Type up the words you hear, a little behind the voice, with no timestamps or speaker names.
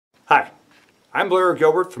Hi, I'm Blair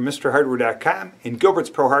Gilbert from MrHardware.com and Gilbert's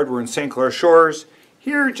Pro Hardware in St. Clair Shores,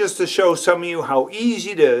 here just to show some of you how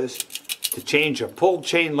easy it is to change a pulled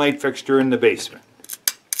chain light fixture in the basement.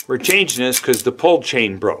 We're changing this because the pulled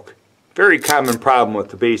chain broke. Very common problem with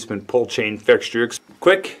the basement pulled chain fixture.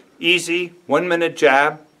 Quick, easy, 1-minute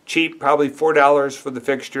job, cheap, probably $4 for the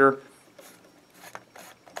fixture.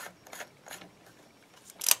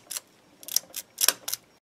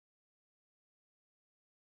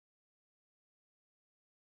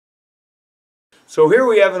 So here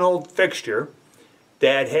we have an old fixture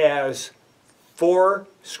that has 4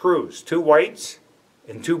 screws, 2 whites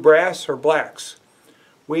and 2 brass or blacks.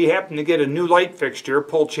 We happened to get a new light fixture,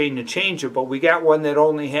 pull chain to change it, but we got one that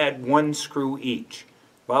only had 1 screw each.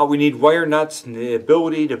 Well, we need wire nuts and the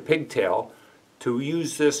ability to pigtail to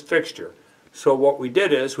use this fixture. So what we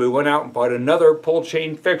did is we went out and bought another pull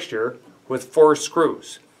chain fixture with 4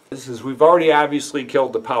 screws. This is, we've already obviously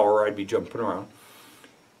killed the power, I'd be jumping around.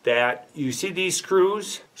 That you see these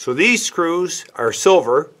screws? So these screws are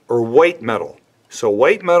silver or white metal. So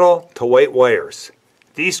white metal to white wires.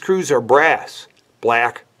 These screws are brass,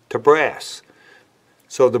 black to brass.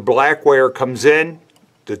 So the black wire comes in,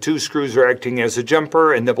 the 2 screws are acting as a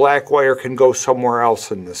jumper, and the black wire can go somewhere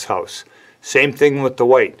else in this house. Same thing with the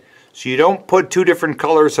white. So you don't put 2 different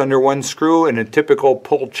colors under 1 screw in a typical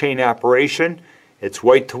pull chain operation. It's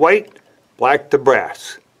white to white, black to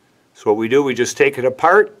brass. So what we do, we just take it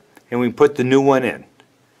apart and we put the new one in.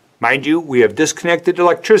 Mind you, we have disconnected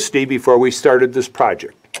electricity before we started this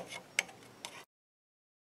project.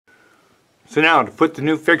 So now to put the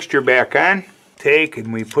new fixture back on, take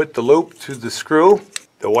and we put the loop through the screw.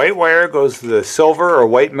 The white wire goes to the silver or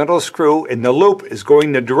white metal screw, and the loop is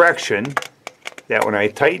going the direction that when I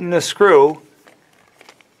tighten the screw,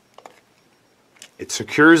 it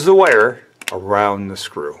secures the wire around the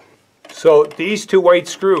screw. So these 2 white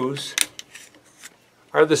screws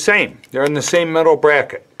are the same. They're in the same metal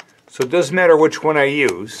bracket. So it doesn't matter which one I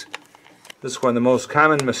use. This is one of the most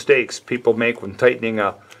common mistakes people make when tightening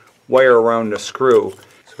a wire around a screw.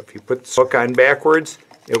 So if you put the hook on backwards,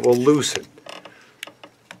 it will loosen.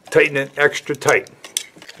 Tighten it extra tight.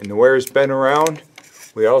 And the wire's bent around.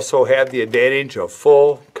 We also have the advantage of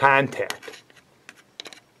full contact.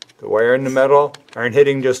 The wire and the metal aren't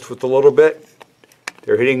hitting just with a little bit.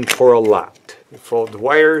 They're hitting for a lot. We fold the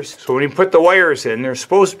wires. So when you put the wires in, there's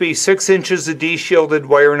supposed to be 6 inches of de-shielded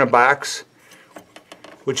wire in a box,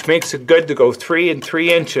 which makes it good to go 3 and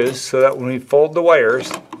 3 inches so that when we fold the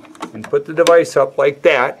wires and put the device up like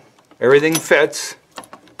that, everything fits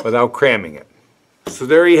without cramming it. So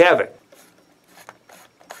there you have it.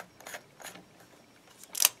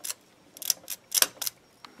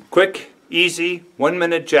 Quick, easy,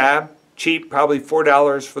 1-minute job, cheap, probably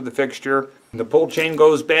 $4 for the fixture. When the pull chain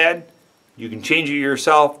goes bad, you can change it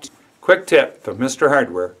yourself. Quick tip from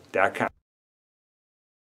MrHardware.com.